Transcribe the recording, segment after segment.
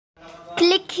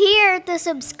sure to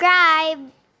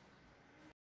subscribe.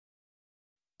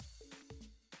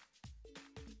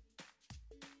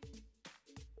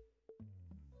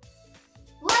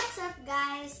 What's up,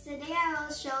 guys? Today I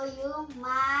will show you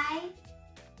my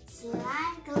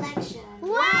slime collection.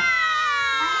 Wow!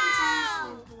 My entire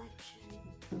slime collection.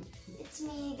 It's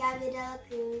me, Gabby De La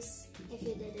Cruz, if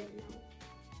you didn't know.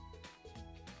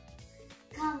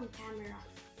 Come, camera.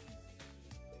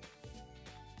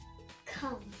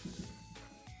 Come.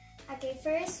 Okay,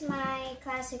 first my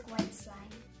classic white slime,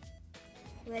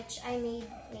 which I made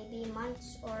maybe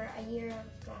months or a year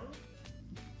ago.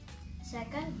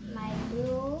 Second, my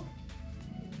blue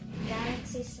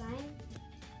galaxy slime.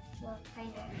 Well,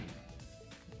 kind of.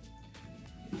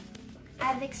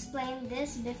 I've explained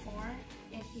this before,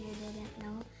 if you didn't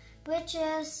know, which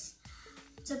is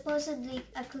supposedly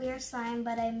a clear slime,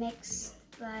 but I mixed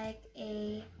like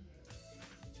a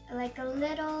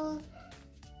little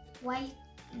white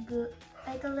glue,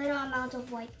 like a little amount of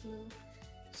white glue,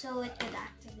 so it would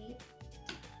activate.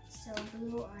 So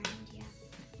blue, orange, yeah.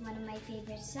 One of my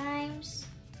favorite slimes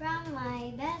from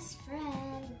my best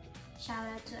friend. Shout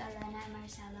out to Elena and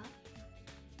Marcelo.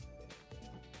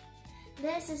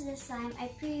 This is the slime I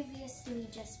previously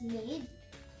just made.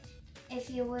 If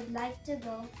you would like to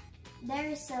go, there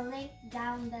is a link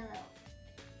down below.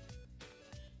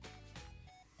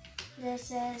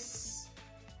 This is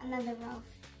another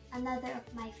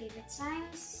of my favorite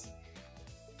slimes.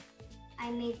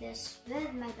 I made this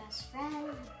with my best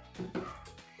friend.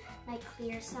 My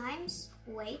clear slimes,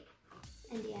 wait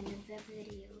in the end of the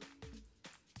video.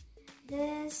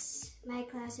 This, my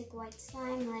classic white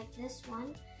slime like this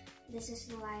one. This is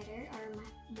lighter or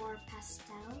more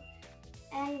pastel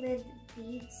and with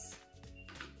beads,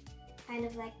 kind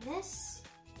of like this,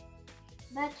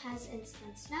 but has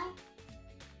instant snow.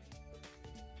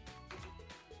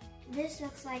 This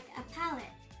looks like a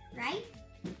palette, right?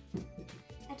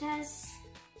 It has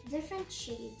different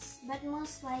shades, but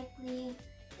most likely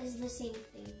is the same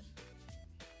thing,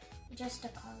 just the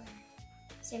color,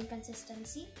 same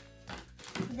consistency.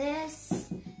 This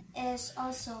is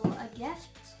also a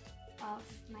gift of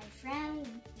my friend,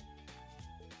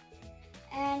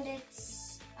 and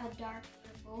it's a dark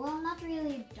purple. Well, not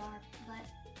really dark, but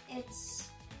it's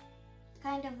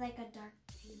kind of like a dark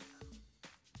pink.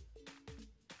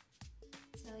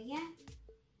 So yeah.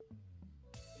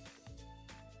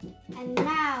 And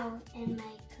now in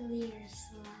my clear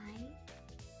slime,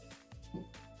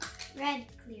 red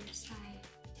clear slime.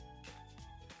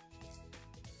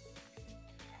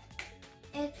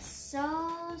 It's so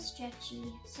stretchy,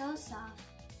 so soft,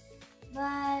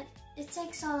 but it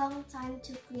takes a long time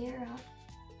to clear up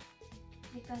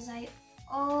because I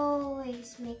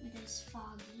always make this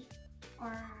foggy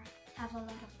or have a lot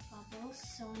of bubbles.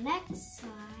 So next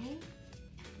slime,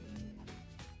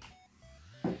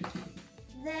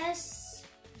 this,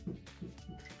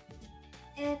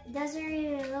 it doesn't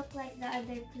really look like the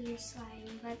other clear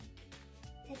slime, but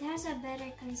it has a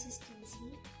better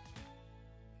consistency.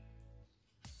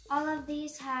 All of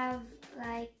these have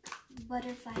like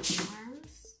butterfly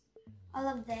charms. All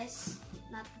of this,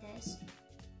 not this.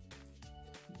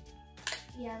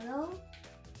 Yellow.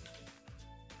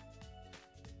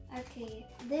 Okay,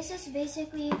 this is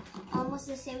basically almost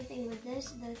the same thing with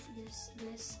this,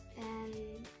 and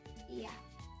yeah.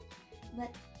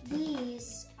 But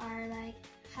these are like,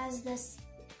 has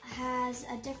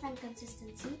a different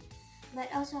consistency, but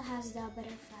also has the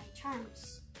butterfly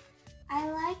charms. I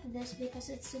like this because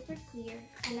it's super clear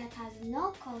and it has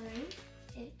no coloring,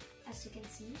 as you can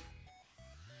see,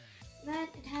 but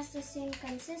it has the same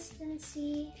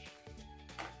consistency,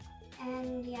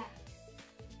 and yeah.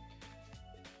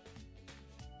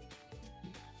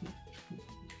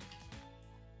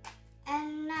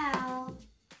 And now,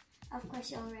 of course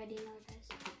you already know this,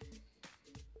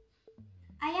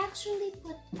 I actually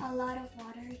put a lot of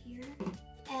water here,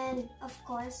 and of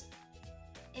course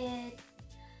it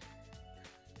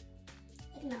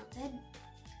melted,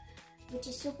 which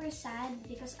is super sad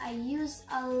because I used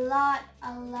a lot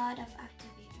of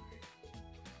activator,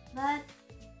 but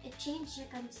it changed the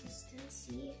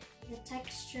consistency, the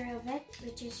texture of it,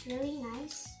 which is really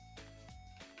nice.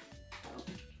 Oh,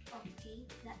 okay,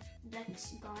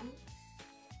 that's gone.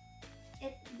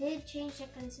 It did change the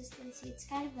consistency. It's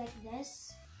kind of like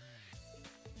this,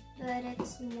 but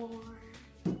it's more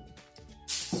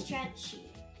stretchy.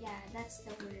 Yeah, that's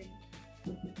the word.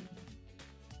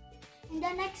 In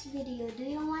the next video, do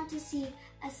you want to see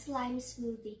a slime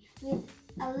smoothie with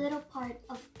a little part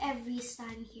of every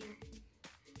slime here?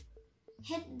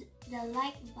 Hit the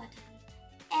like button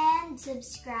and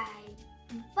subscribe.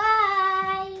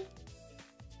 Bye!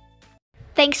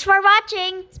 Thanks for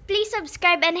watching. Please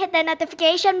subscribe and hit the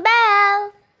notification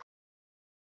bell.